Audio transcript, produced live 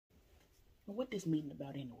What this meeting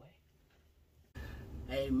about anyway?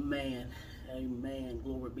 Amen. Amen.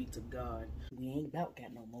 Glory be to God. We ain't about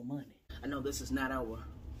got no more money. I know this is not our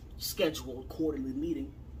scheduled quarterly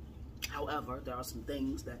meeting. However, there are some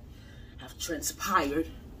things that have transpired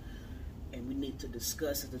and we need to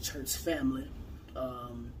discuss as a church family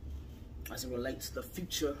as it relates to the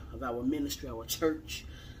future of our ministry, our church,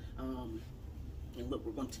 and what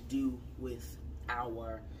we're going to do with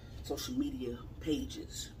our social media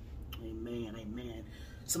pages. Amen, amen.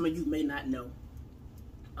 Some of you may not know,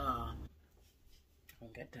 I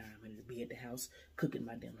don't got time. I need to be at the house cooking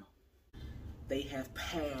my dinner. They have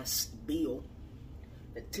passed a bill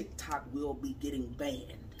that TikTok will be getting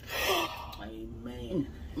banned. Amen,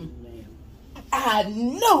 amen. I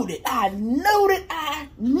knew it. I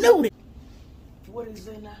knew it. What is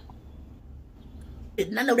it now?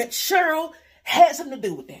 And I know that Cheryl had something to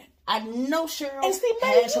do with that. I know Cheryl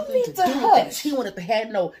had something to do with that. She wanted to have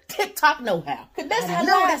no TikTok know-how. Cause that's how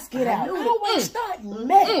lies get out. I always start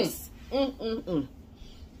mess.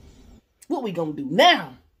 What we gonna do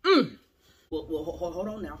now? Well, hold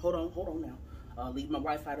on now. Leave my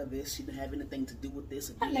wife out of this. She didn't have anything to do with this.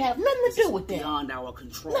 Again, I didn't have nothing to do with that. Beyond our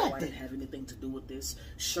control. Nothing. I didn't have anything to do with this.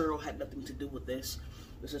 Cheryl had nothing to do with this.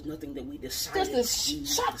 This is nothing that we decided. Just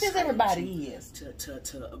as shocked as everybody is.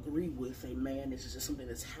 To agree with. Amen. This is just something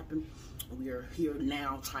that's happened. We are here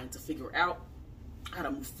now trying to figure out how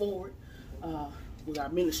to move forward with our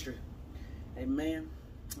ministry. Amen.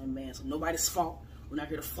 Amen. So nobody's fault. We're not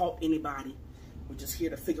here to fault anybody. We're just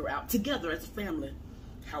here to figure out together as a family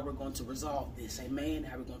how we're going to resolve this. Amen.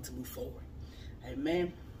 How we're going to move forward.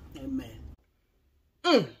 Amen. Amen.